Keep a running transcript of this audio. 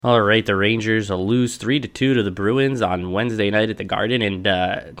All right, the Rangers will lose 3-2 to the Bruins on Wednesday night at the Garden,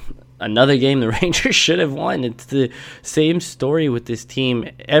 and another game the Rangers should have won. It's the same story with this team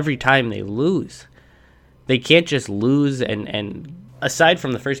every time they lose. They can't just lose, and aside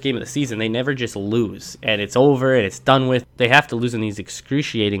from the first game of the season, they never just lose, and it's over, and it's done with. They have to lose in these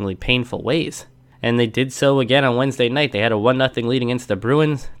excruciatingly painful ways. And they did so again on Wednesday night. They had a 1-0 lead against the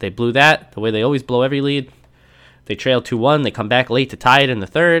Bruins. They blew that, the way they always blow every lead. They trail 2-1. They come back late to tie it in the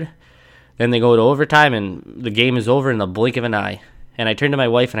third. Then they go to overtime, and the game is over in the blink of an eye. And I turned to my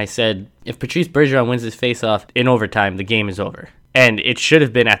wife and I said, if Patrice Bergeron wins this faceoff in overtime, the game is over. And it should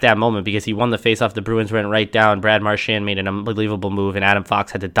have been at that moment because he won the faceoff. The Bruins went right down. Brad Marchand made an unbelievable move, and Adam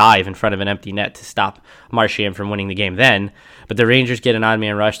Fox had to dive in front of an empty net to stop Marchand from winning the game then. But the Rangers get an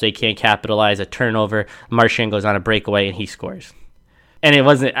odd-man rush. They can't capitalize. A turnover. Marchand goes on a breakaway, and he scores. And it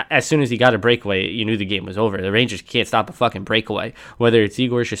wasn't, as soon as he got a breakaway, you knew the game was over. The Rangers can't stop a fucking breakaway. Whether it's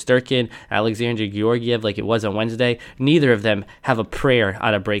Igor Shesterkin, Alexander Georgiev, like it was on Wednesday, neither of them have a prayer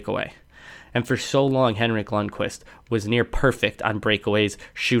on a breakaway. And for so long, Henrik Lundqvist was near perfect on breakaways,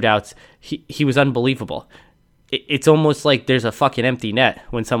 shootouts. He was unbelievable. It's almost like there's a fucking empty net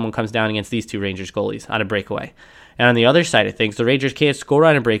when someone comes down against these two Rangers goalies on a breakaway. And on the other side of things, the Rangers can't score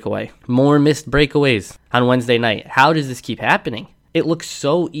on a breakaway. More missed breakaways on Wednesday night. How does this keep happening? It looks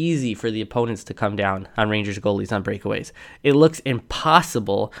so easy for the opponents to come down on Rangers goalies on breakaways. It looks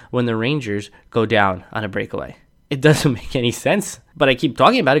impossible when the Rangers go down on a breakaway. It doesn't make any sense, but I keep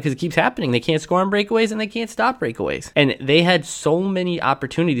talking about it because it keeps happening. They can't score on breakaways and they can't stop breakaways. And they had so many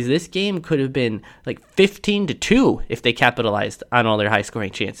opportunities. This game could have been like 15-2 if they capitalized on all their high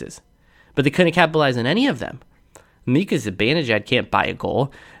scoring chances. But they couldn't capitalize on any of them. Mika Zibanejad can't buy a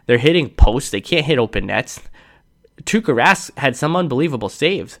goal. They're hitting posts. They can't hit open nets. Tuukka Rask had some unbelievable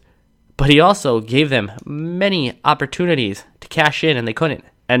saves, but he also gave them many opportunities to cash in, and they couldn't.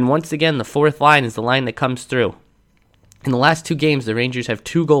 And once again, the fourth line is the line that comes through. In the last two games, the Rangers have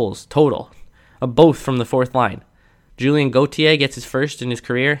 2 goals total, both from the fourth line. Julien Gauthier gets his first in his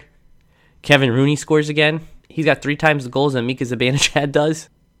career. Kevin Rooney scores again. He's got 3 times the goals that Mika Zibanejad does.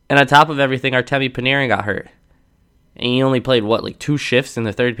 And on top of everything, Artemi Panarin got hurt. And he only played, 2 shifts in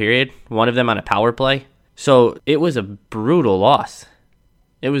the third period? One of them on a power play? So it was a brutal loss.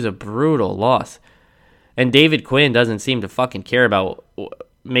 And David Quinn doesn't seem to fucking care about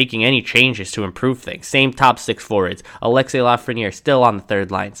making any changes to improve things. Same top 6 forwards. Alexei Lafreniere still on the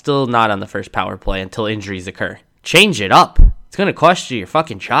third line. Still not on the first power play until injuries occur. Change it up. It's going to cost you your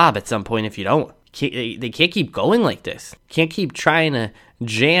fucking job at some point if you don't. They can't keep going like this. Can't keep trying to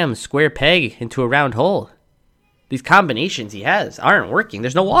jam square peg into a round hole. These combinations he has aren't working.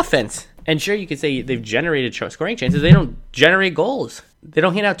 There's no offense. And sure, you could say they've generated scoring chances. They don't generate goals. They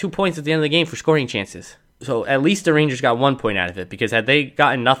don't hand out 2 points at the end of the game for scoring chances. So at least the Rangers got 1 point out of it, because had they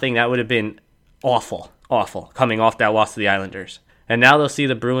gotten nothing, that would have been awful, coming off that loss to the Islanders. And now they'll see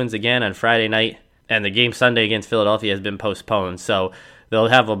the Bruins again on Friday night, and the game Sunday against Philadelphia has been postponed. So they'll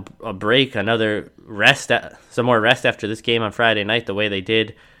have a break, another rest, some more rest after this game on Friday night, the way they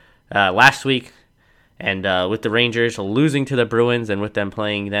did last week. And with the Rangers losing to the Bruins and with them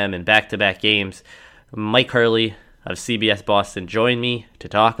playing them in back-to-back games, Mike Hurley of CBS Boston joined me to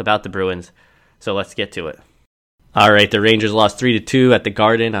talk about the Bruins. So let's get to it. All right, the Rangers lost 3-2 at the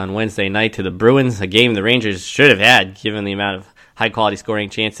Garden on Wednesday night to the Bruins, a game the Rangers should have had given the amount of high-quality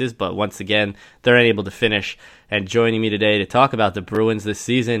scoring chances, but once again, they're unable to finish. And joining me today to talk about the Bruins this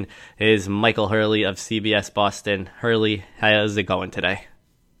season is Michael Hurley of CBS Boston. Hurley, how's it going today?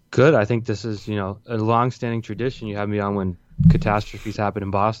 Good. I think this is, a long-standing tradition. You have me on when catastrophes happen in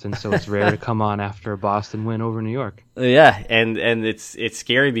Boston, so it's rare to come on after a Boston win over New York. Yeah, and it's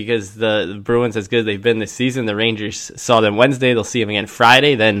scary because the Bruins, as good as they've been this season, the Rangers saw them Wednesday, they'll see them again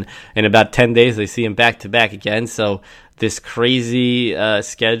Friday, then in about 10 days they see them back-to-back again, so this crazy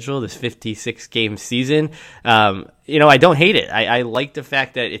schedule, this 56-game season, I don't hate it. I like the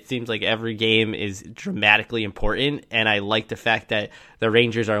fact that it seems like every game is dramatically important, and I like the fact that the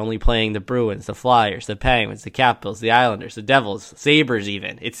Rangers are only playing the Bruins, the Flyers, the Penguins, the Capitals, the Islanders, the Devils, Sabres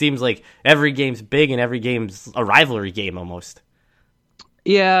even. It seems like every game's big and every game's a rivalry game almost.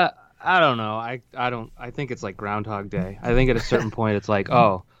 Yeah, I don't know. I think it's like Groundhog Day. I think at a certain point it's like,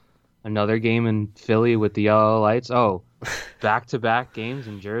 oh, another game in Philly with the yellow lights. Oh, back-to-back games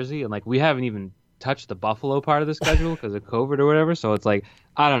in Jersey. And like we haven't even touched the Buffalo part of the schedule because of COVID or whatever. So it's like,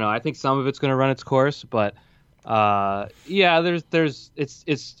 I don't know. I think some of it's going to run its course, but it's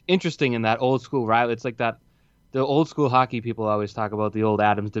interesting in that old school rivalry. It's like that the old school hockey people always talk about the old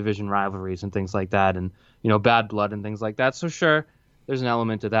Adams division rivalries and things like that, and bad blood and things like that. So sure, there's an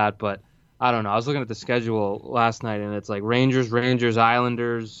element to that, but I don't know. I was looking at the schedule last night, and it's like Rangers,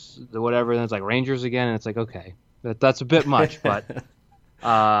 Islanders, whatever. And it's like Rangers again, and it's like, okay, that's a bit much. But like,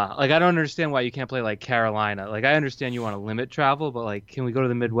 I don't understand why you can't play like Carolina. Like, I understand you want to limit travel, but like, can we go to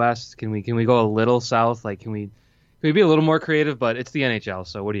the Midwest? Can we go a little south? Like, can we be a little more creative? But it's the NHL,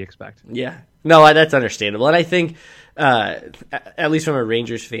 so what do you expect? Yeah. No, that's understandable. And I think, at least from a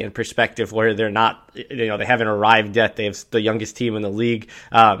Rangers fan perspective, where they're not, they haven't arrived yet, they have the youngest team in the league,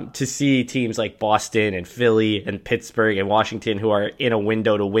 to see teams like Boston and Philly and Pittsburgh and Washington, who are in a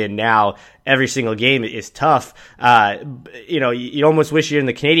window to win now, every single game is tough. You almost wish you're in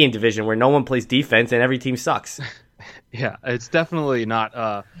the Canadian division where no one plays defense and every team sucks. Yeah, it's definitely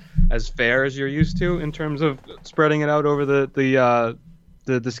not as fair as you're used to in terms of spreading it out over the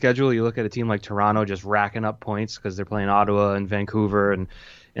schedule. You look at a team like Toronto just racking up points because they're playing Ottawa and Vancouver and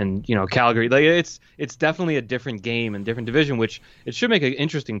Calgary. Like, it's definitely a different game and different division, which it should make an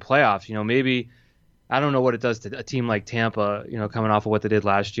interesting playoffs. Maybe, I don't know what it does to a team like Tampa, coming off of what they did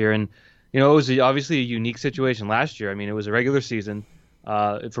last year. And it was obviously a unique situation last year. I mean, it was a regular season.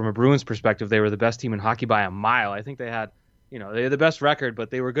 From a Bruins perspective, they were the best team in hockey by a mile. I think they had the best record, but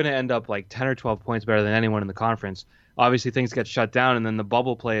they were going to end up like 10 or 12 points better than anyone in the conference. Obviously, things get shut down, and then the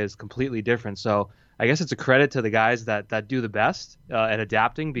bubble play is completely different. So I guess it's a credit to the guys that do the best at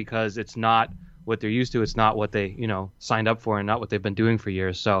adapting, because it's not what they're used to. It's not what they signed up for, and not what they've been doing for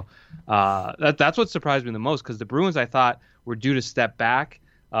years. So that's what surprised me the most, because the Bruins, I thought, were due to step back,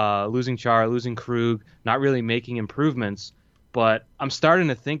 losing Chara, losing Krug, not really making improvements. But I'm starting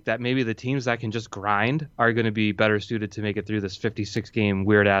to think that maybe the teams that can just grind are going to be better suited to make it through this 56-game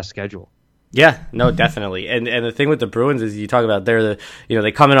weird-ass schedule. Yeah, no, definitely. And the thing with the Bruins is, you talk about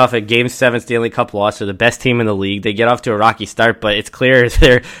they coming off a Game 7 Stanley Cup loss. They're the best team in the league. They get off to a rocky start, but it's clear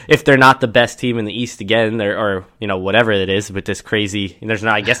if they're not the best team in the East again, or whatever it is with this crazy, there's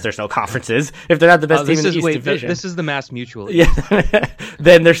no conferences. If they're not the best team in the East division. This is the Mass Mutual. Yeah,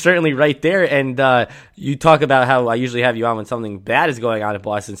 then they're certainly right there. And you talk about how I usually have you on when something bad is going on in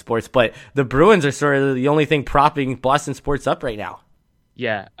Boston sports, but the Bruins are sort of the only thing propping Boston sports up right now.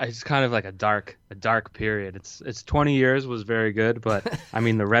 Yeah, it's kind of like a dark period. It's 20 years was very good, but I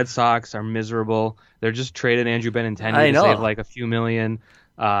mean, the Red Sox are miserable. They're just traded Andrew Benintendi to save like a few million.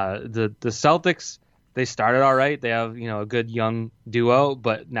 The Celtics, they started all right. They have a good young duo,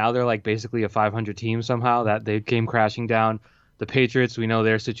 but now they're like basically a 500 team somehow. That they came crashing down. The Patriots, we know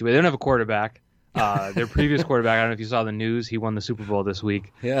their situation. They don't have a quarterback. Their previous quarterback, I don't know if you saw the news, he won the Super Bowl this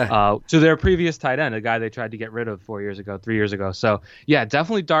week. Yeah. To their previous tight end, a guy they tried to get rid of 3 years ago. So yeah,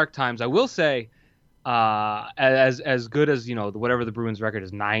 definitely dark times. I will say, as good as whatever the Bruins record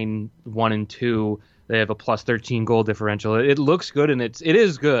is, 9-1-2. They have a plus 13 goal differential. It looks good, and it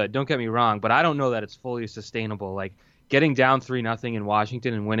is good. Don't get me wrong, but I don't know that it's fully sustainable. Like, getting down 3-0 in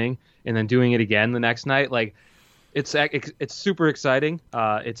Washington and winning, and then doing it again the next night, like. It's super exciting.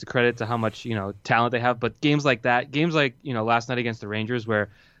 It's a credit to how much talent they have. But games like last night against the Rangers,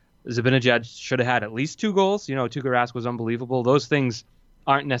 where Zibanejad should have had at least 2 goals. Tuukka Rask was unbelievable. Those things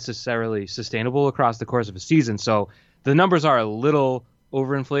aren't necessarily sustainable across the course of a season. So the numbers are a little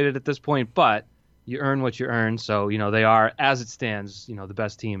overinflated at this point, but you earn what you earn. So they are, as it stands, the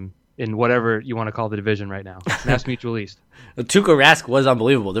best team in whatever you want to call the division right now. Mass Mutual East. Tuukka Rask was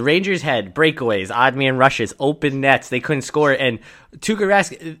unbelievable. The Rangers had breakaways, odd man rushes, open nets. They couldn't score. And Tuukka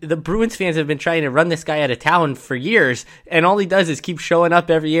Rask, the Bruins fans have been trying to run this guy out of town for years. And all he does is keep showing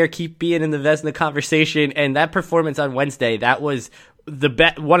up every year, keep being in the Vezina conversation. And that performance on Wednesday, that was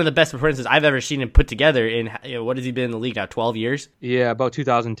one of the best performances I've ever seen him put together in, what has he been in the league now, 12 years? Yeah, about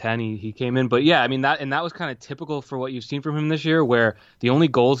 2010 he came in. But yeah, I mean, that was kind of typical for what you've seen from him this year, where the only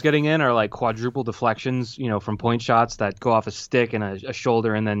goals getting in are like quadruple deflections, from point shots that go off a stick and a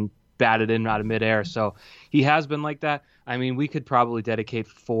shoulder and then batted in out of midair. So he has been like that. I mean, we could probably dedicate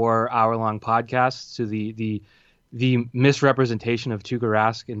 4-hour-long podcasts to the misrepresentation of Tuukka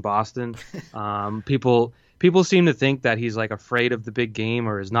Rask in Boston. People seem to think that he's like afraid of the big game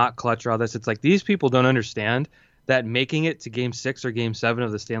or is not clutch or all this. It's like, these people don't understand that making it to Game 6 or Game 7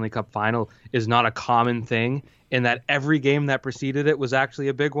 of the Stanley Cup Final is not a common thing, and that every game that preceded it was actually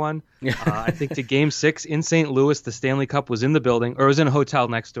a big one. I think to Game 6 in St. Louis, the Stanley Cup was in the building, or it was in a hotel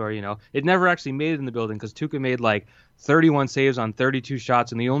next door. It never actually made it in the building because Tuukka made like 31 saves on 32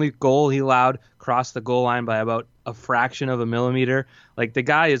 shots, and the only goal he allowed crossed the goal line by about a fraction of a millimeter. Like, the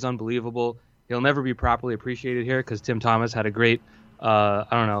guy is unbelievable. He'll never be properly appreciated here because Tim Thomas had a great,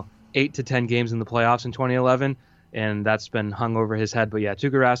 8 to 10 games in the playoffs in 2011, and that's been hung over his head. But yeah,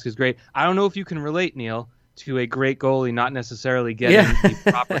 Tuukka Rask is great. I don't know if you can relate, Neil, to a great goalie not necessarily getting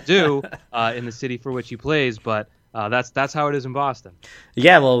the proper due in the city for which he plays, but That's how it is in Boston.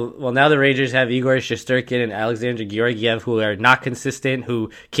 Yeah, well, now the Rangers have Igor Shesterkin and Alexander Georgiev, who are not consistent,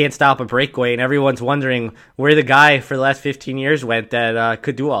 who can't stop a breakaway, and everyone's wondering where the guy for the last 15 years went that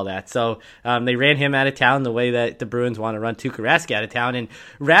could do all that. So they ran him out of town the way that the Bruins want to run Tuukka Rask out of town. And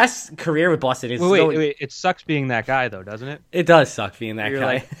Rask's career with Boston is wait. It sucks being that guy, though, doesn't it? It does suck being that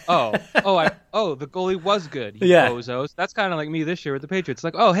guy. Like, the goalie was good. Yeah, bozos. That's kind of like me this year with the Patriots.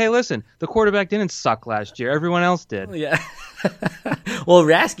 Like, oh, hey, listen, the quarterback didn't suck last year. Everyone else did. Yeah. Well,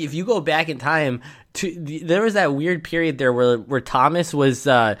 Rask, if you go back in time, there was that weird period there where Thomas was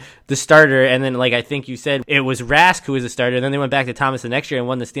the starter, and then, like I think you said, it was Rask who was the starter, and then they went back to Thomas the next year and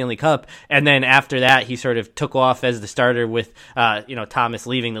won the Stanley Cup, and then after that he sort of took off as the starter with Thomas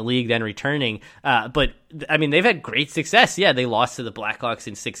leaving the league, then returning. But I mean, they've had great success. Yeah, they lost to the Blackhawks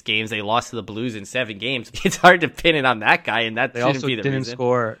in 6 games. They lost to the Blues in 7 games. It's hard to pin it on that guy, and that shouldn't be the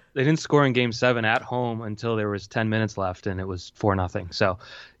reason. They didn't score in Game 7 at home until there was 10 minutes left, and it was 4-0. So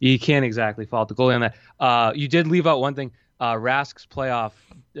you can't exactly fault the goalie on that. You did leave out one thing. Rask's playoff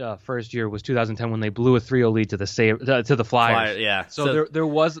first year was 2010 when they blew a 3-0 lead to the Flyers. Yeah. So there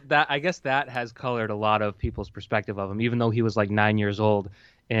was that. I guess that has colored a lot of people's perspective of him, even though he was like 9 years old.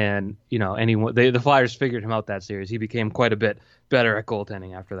 And the Flyers figured him out that series. He became quite a bit better at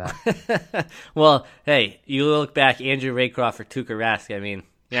goaltending after that. Well, hey, you look back, Andrew Raycroft or Tuukka Rask. I mean,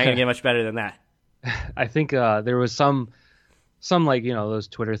 you're not gonna get much better than that. I think there was some like those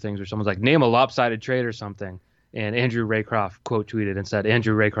Twitter things where someone's like, name a lopsided trade or something, and Andrew Raycroft quote tweeted and said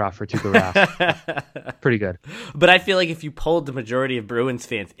Andrew Raycroft for Tuukka Rask. Pretty good. But I feel like if you polled the majority of Bruins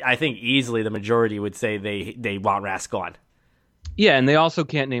fans, I think easily the majority would say they want Rask gone. Yeah, and they also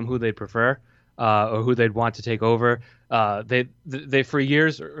can't name who they'd prefer or who they'd want to take over. They for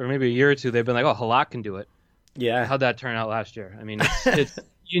years or maybe a year or two they've been like, oh, Halak can do it. Yeah, how'd that turn out last year? I mean, it's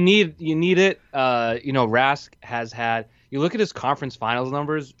you need it. Rask has had. You look at his conference finals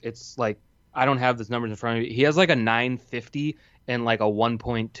numbers. It's like, I don't have those numbers in front of me. He has like a 950 and like a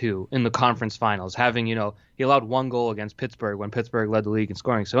 1.2 in the conference finals, having, he allowed 1 goal against Pittsburgh when Pittsburgh led the league in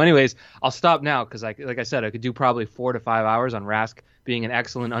scoring. So anyways, I'll stop now because like I said, I could do probably 4 to 5 hours on Rask being an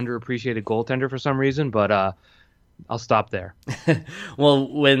excellent underappreciated goaltender for some reason, but I'll stop there. Well,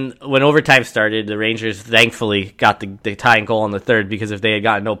 when overtime started, the Rangers thankfully got the tying goal in the third, because if they had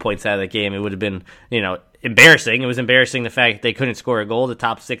gotten no points out of the game, it would have been, embarrassing. It was embarrassing the fact that they couldn't score a goal. The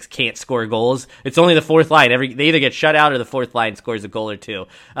top 6 can't score goals. It's only the fourth line. They either get shut out or the fourth line scores a goal or two.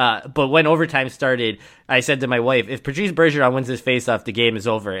 But when overtime started, I said to my wife, if Patrice Bergeron wins this faceoff, the game is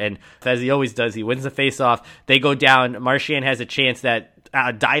over. And as he always does, he wins the faceoff. They go down. Marchand has a chance that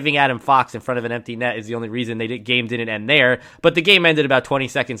diving Adam Fox in front of an empty net is the only reason game didn't end there. But the game ended about 20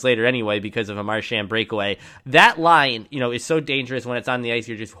 seconds later anyway because of a Marchand breakaway. That line, is so dangerous when it's on the ice.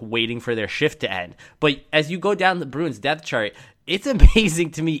 You're just waiting for their shift to end. But as you go down the Bruins depth chart, it's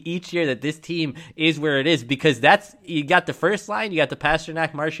amazing to me each year that this team is where it is, because you got the first line, you got the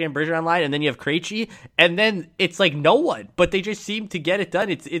Pasternak, Marchand, Bergeron line, and then you have Krejci, and then it's like no one, but they just seem to get it done.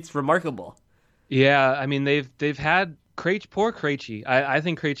 It's remarkable. Yeah, I mean they've had poor Krejci. I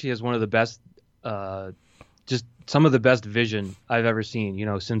think Krejci has one of the best, just some of the best vision I've ever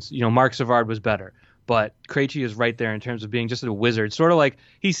seen. Since Mark Savard was better, but Krejci is right there in terms of being just a wizard. Sort of like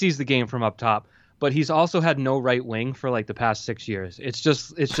he sees the game from up top. But he's also had no right wing for like the past 6 years. It's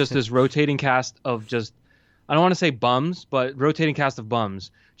just this rotating cast of just, I don't want to say bums, but rotating cast of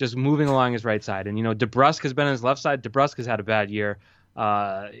bums just moving along his right side. And DeBrusk has been on his left side. DeBrusk has had a bad year.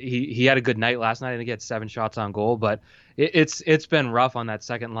 He had a good night last night. I think he had 7 shots on goal, but it's been rough on that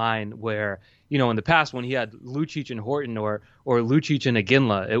second line where, in the past when he had Lucic and Horton or Lucic and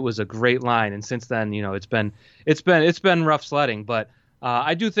Iginla, it was a great line. And since then, it's been rough sledding, but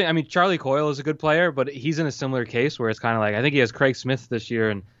I do think, Charlie Coyle is a good player, but he's in a similar case where it's kind of like, I think he has Craig Smith this year,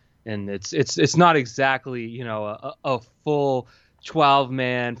 and it's not exactly, a full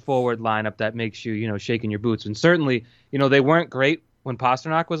 12-man forward lineup that makes you, shaking your boots. And certainly, they weren't great when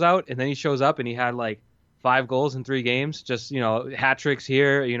Pasternak was out, and then he shows up and he had like 5 goals in 3 games, just, hat tricks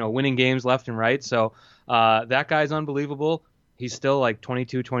here, winning games left and right. So that guy's unbelievable. He's still like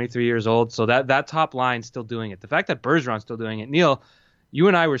 22, 23 years old. So that top line's still doing it. The fact that Bergeron's still doing it, Neil, you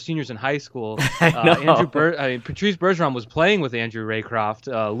and I were seniors in high school. Patrice Bergeron was playing with Andrew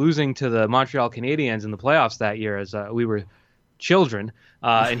Raycroft, losing to the Montreal Canadiens in the playoffs that year as we were children.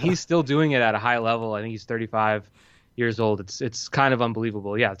 And he's still doing it at a high level. I think he's 35 years old. It's kind of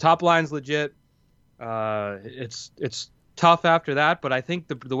unbelievable. Yeah, top line's legit. It's tough after that, but I think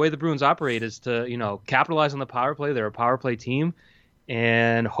the way the Bruins operate is to, capitalize on the power play. They're a power play team.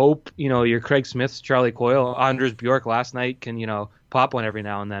 And hope, your Craig Smiths, Charlie Coyle, Anders Bjork last night can, pop one every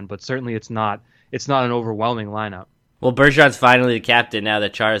now and then. But certainly it's not it's not an overwhelming lineup. Well, Bergeron's finally the captain now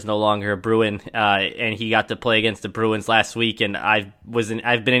that Chara's no longer a Bruin, and he got to play against the Bruins last week. And I've been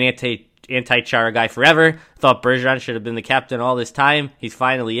an anti-Chara guy forever. Thought Bergeron should have been the captain all this time. He's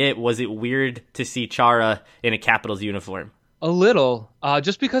finally it. Was it weird to see Chara in a Capitals uniform? A little,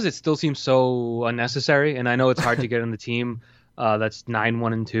 just because it still seems so unnecessary, and I know it's hard to get on the team that's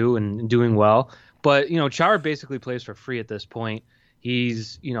 9-1-2 and doing well. But Chara basically plays for free at this point.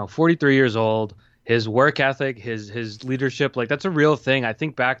 He's 43 years old. His work ethic, his leadership, like that's a real thing. I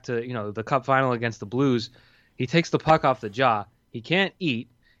think back to the Cup final against the Blues. He takes the puck off the jaw. He can't eat.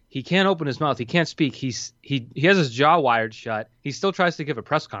 He can't open his mouth. He can't speak. He has his jaw wired shut. He still tries to give a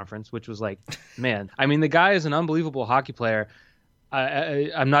press conference, which was like, man. I mean, the guy is an unbelievable hockey player.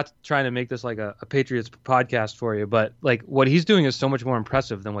 I'm not trying to make this like a Patriots podcast for you, but like what he's doing is so much more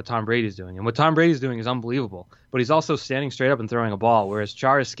impressive than what Tom Brady's doing. And what Tom Brady's doing is unbelievable, but he's also standing straight up and throwing a ball, whereas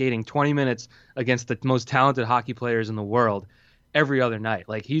Chara is skating 20 minutes against the most talented hockey players in the world every other night.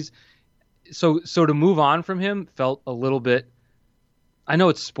 Like so to move on from him felt a little bit, I know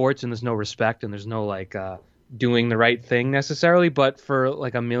it's sports and there's no respect and there's no like doing the right thing necessarily, but for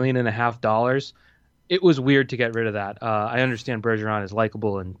like $1.5 million, it was weird to get rid of that. I understand Bergeron is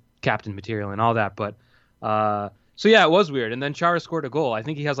likable and captain material and all that, but so yeah, it was weird. And then Chara scored a goal. I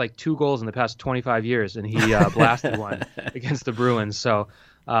think he has like 2 goals in the past 25 years, and he blasted one against the Bruins. So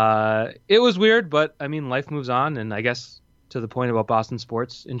it was weird, but I mean, life moves on, and I guess to the point about Boston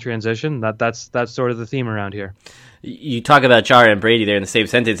sports in transition, that's sort of the theme around here. You talk about Chara and Brady there in the same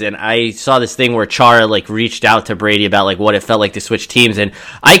sentence, and I saw this thing where Chara like reached out to Brady about like what it felt like to switch teams, and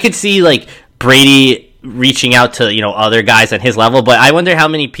I could see like Brady reaching out to other guys on his level, but I wonder how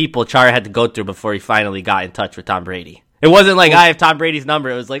many people Chara had to go through before he finally got in touch with Tom Brady. It wasn't like I have Tom Brady's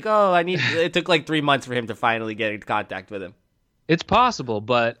number. It was like, it took like 3 months for him to finally get in contact with him. It's possible,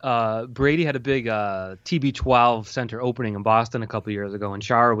 but Brady had a big TB12 center opening in Boston a couple years ago, and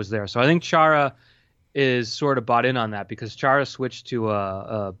Chara was there. So I think Chara is sort of bought in on that because Chara switched to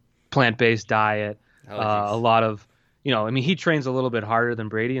a plant-based diet, a lot of he trains a little bit harder than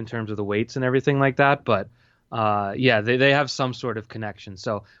Brady in terms of the weights and everything like that. But they have some sort of connection.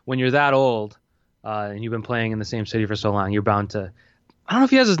 So when you're that old and you've been playing in the same city for so long, you're bound to. I don't know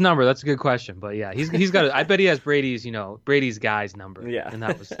if he has his number. That's a good question. But yeah, he's got. I bet he has Brady's guy's number. Yeah, and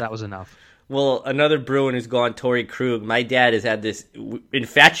that was enough. Well, another Bruin who's gone, Torrey Krug. My dad has had this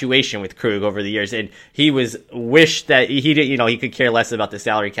infatuation with Krug over the years, and he wished that he did, he could care less about the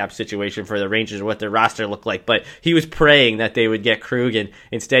salary cap situation for the Rangers or what their roster looked like, but he was praying that they would get Krug, and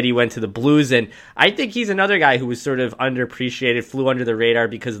instead he went to the Blues, and I think he's another guy who was sort of underappreciated, flew under the radar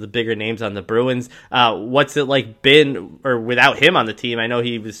because of the bigger names on the Bruins. What's it like been, or without him on the team? I know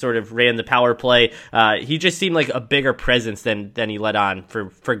he was sort of ran the power play. He just seemed like a bigger presence than he let on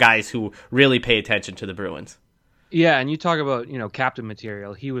for guys who really pay attention to the Bruins. Yeah, and you talk about, captain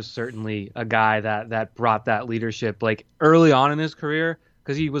material. He was certainly a guy that brought that leadership like early on in his career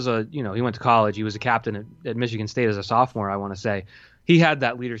because he was he went to college. He was a captain at Michigan State as a sophomore, I want to say. He had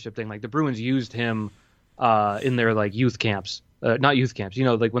that leadership thing. Like the Bruins used him in their like youth camps. Not youth camps,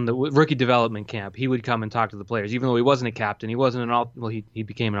 like when the rookie development camp, he would come and talk to the players, even though he wasn't a captain. He wasn't he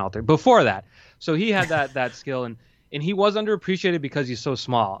became an alter before that. So he had that skill, and he was underappreciated because he's so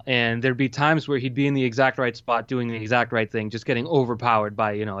small. And there'd be times where he'd be in the exact right spot, doing the exact right thing, just getting overpowered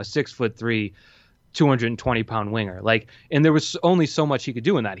by, a 6'3", 220-pound winger. And there was only so much he could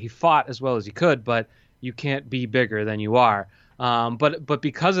do in that. He fought as well as he could, but you can't be bigger than you are. But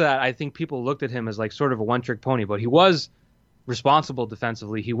because of that, I think people looked at him as like sort of a one-trick pony. But he was responsible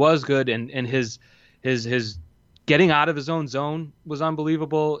defensively. He was good, and his getting out of his own zone was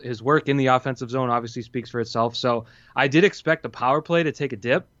unbelievable. His work in the offensive zone obviously speaks for itself. So I did expect the power play to take a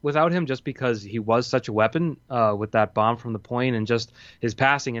dip without him just because he was such a weapon with that bomb from the point and just his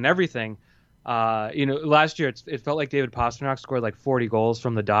passing and everything. Last year it felt like David Pastrnak scored like 40 goals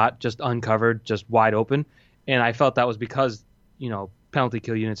from the dot, just uncovered, just wide open. And I felt that was because, penalty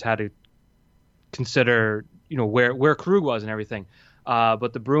kill units had to consider, where Krug was and everything.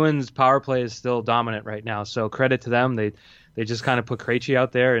 But the Bruins power play is still dominant right now. So credit to them. They just kind of put Krejci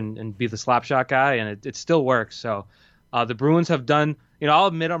out there and be the slap shot guy, and it still works. So the Bruins have done, I'll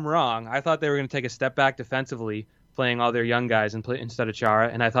admit I'm wrong. I thought they were going to take a step back defensively, playing all their young guys instead of Chara,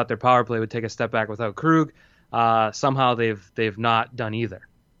 and I thought their power play would take a step back without Krug. Somehow they've not done either.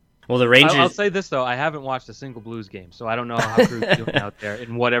 Well, the Rangers. I'll say this though: I haven't watched a single Blues game, so I don't know how Krug's doing out there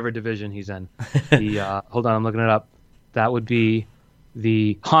in whatever division he's in. Hold on, I'm looking it up. That would be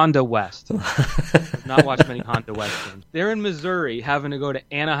the Honda West. I've not watched many Honda West games. They're in Missouri, having to go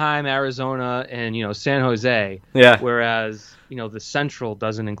to Anaheim, Arizona, and San Jose. Yeah. Whereas the Central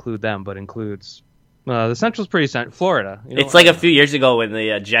doesn't include them, but includes the Central's Florida. It's like a few years ago when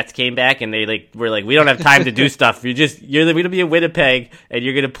the Jets came back and they were like, we don't have time to do stuff. You're going to be in Winnipeg and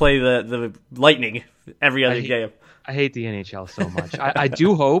you're going to play the Lightning every other game. I hate the NHL so much. I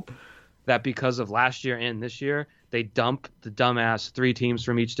do hope that because of last year and this year, they dump the dumbass 3 teams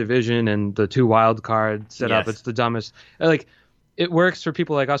from each division and the 2 wild card setup. Yes. It's the dumbest. Like, it works for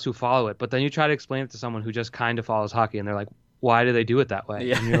people like us who follow it, but then you try to explain it to someone who just kind of follows hockey, and they're like, why do they do it that way?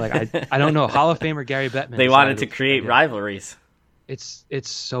 Yeah. And you're like, I don't know. Hall of Famer Gary Bettman. They wanted to create rivalries. It's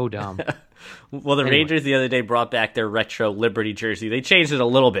so dumb. Well, the Rangers the other day brought back their retro Liberty jersey. They changed it a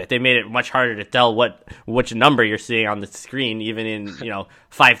little bit. They made it much harder to tell which number you're seeing on the screen, even in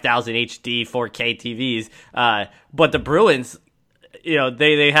 5,000 HD 4K TVs. But the Bruins,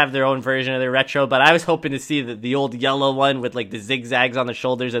 they have their own version of their retro. But I was hoping to see the old yellow one with like the zigzags on the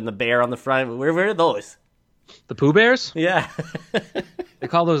shoulders and the bear on the front. Where are those? The Pooh Bears? Yeah. They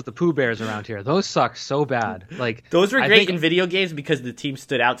call those the Pooh Bears around here. Those suck so bad. Like, those were great in video games because the team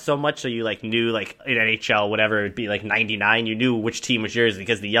stood out so much. So you knew in NHL, whatever, it'd be like 99. You knew which team was yours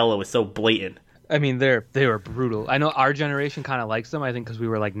because the yellow was so blatant. I mean, they were brutal. I know our generation kind of likes them. I think because we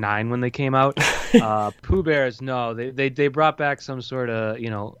were like 9 when they came out. Pooh Bears, no, they brought back some sort of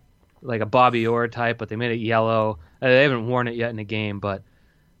like a Bobby Orr type, but they made it yellow. They haven't worn it yet in a game, but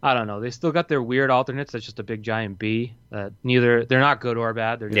I don't know. They still got their weird alternates. That's just a big giant B. They're not good or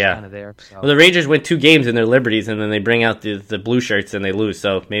bad. They're just kind of there. So. Well, the Rangers win 2 games in their Liberties, and then they bring out the blue shirts and they lose.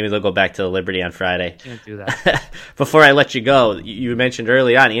 So maybe they'll go back to the Liberty on Friday. Can't do that. Before I let you go, you mentioned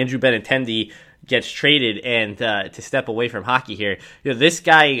early on Andrew Benintendi gets traded and to step away from hockey here. This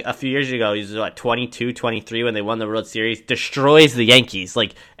guy a few years ago, he was 22, 23 when they won the World Series, destroys the Yankees.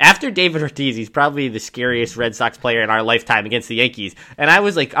 Like, after David Ortiz, he's probably the scariest Red Sox player in our lifetime against the Yankees. And I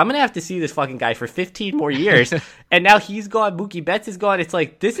was like, I'm going to have to see this fucking guy for 15 more years. And now he's gone, Mookie Betts is gone. It's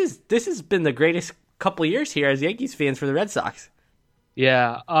like, this has been the greatest couple of years here as Yankees fans for the Red Sox.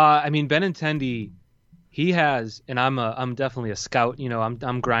 Yeah, I mean, Benintendi, he has, and I'm definitely a scout.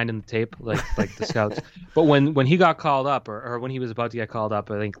 I'm grinding the tape like the scouts. But when he got called up, or when he was about to get called up,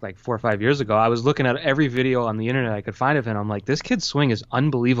 I think like 4 or 5 years ago, I was looking at every video on the internet I could find of him. I'm like, this kid's swing is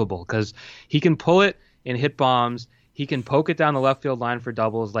unbelievable because he can pull it and hit bombs. He can poke it down the left field line for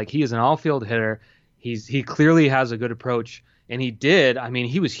doubles. Like, he is an all-field hitter. He clearly has a good approach. And he did. I mean,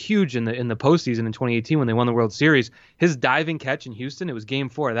 he was huge in the postseason in 2018 when they won the World Series. His diving catch in Houston, it was Game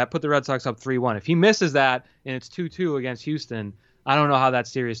 4. That put the Red Sox up 3-1. If he misses that and it's 2-2 against Houston, I don't know how that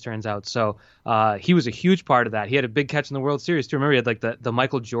series turns out. So he was a huge part of that. He had a big catch in the World Series too. Remember, he had like the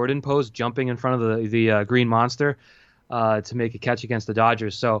Michael Jordan pose, jumping in front of the Green Monster to make a catch against the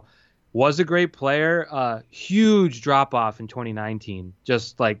Dodgers. So was a great player. Huge drop off in 2019.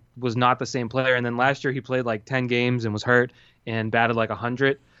 Just like was not the same player. And then last year he played like 10 games and was hurt and batted like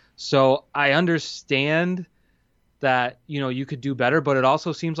 100. So I understand that, you could do better, but it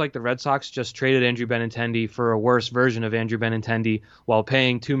also seems like the Red Sox just traded Andrew Benintendi for a worse version of Andrew Benintendi while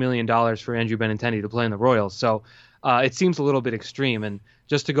paying $2 million for Andrew Benintendi to play in the Royals. So it seems a little bit extreme. And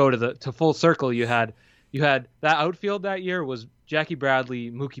just to go to full circle, you had that outfield that year was Jackie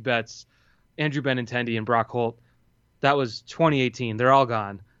Bradley, Mookie Betts, Andrew Benintendi, and Brock Holt. That was 2018. They're all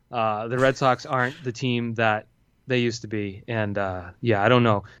gone. The Red Sox aren't the team that they used to be, and I don't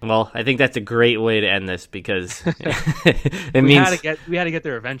know. Well, I think that's a great way to end this because we had to get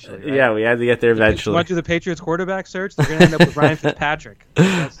there eventually. Right? Yeah, we had to get there eventually. You went through the Patriots quarterback search. They're going to end up with Ryan Fitzpatrick.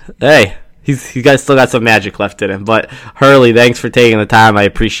 Hey, he got still got some magic left in him. But Hurley, thanks for taking the time. I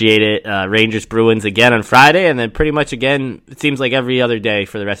appreciate it. Rangers Bruins again on Friday, and then pretty much again. It seems like every other day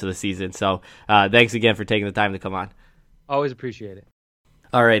for the rest of the season. So thanks again for taking the time to come on. Always appreciate it.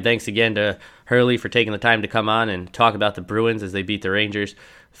 All right, thanks again to Hurley for taking the time to come on and talk about the Bruins as they beat the Rangers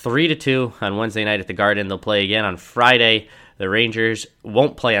 3-2 on Wednesday night at the Garden. They'll play again on Friday. The Rangers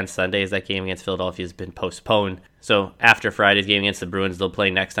won't play on Sunday as that game against Philadelphia has been postponed. So after Friday's game against the Bruins, they'll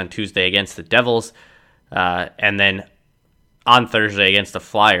play next on Tuesday against the Devils. And then on Thursday against the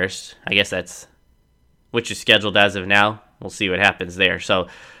Flyers. I guess that's which is scheduled as of now. We'll see what happens there. So,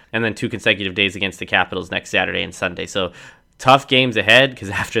 and then 2 consecutive days against the Capitals next Saturday and Sunday. So tough games ahead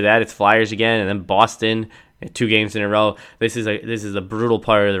because after that it's Flyers again and then Boston 2 games in a row. This is a brutal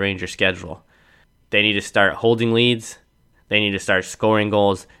part of the Rangers schedule. They need to start holding leads. They need to start scoring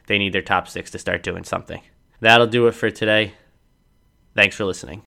goals. They need their top 6 to start doing something. That'll do it for today. Thanks for listening.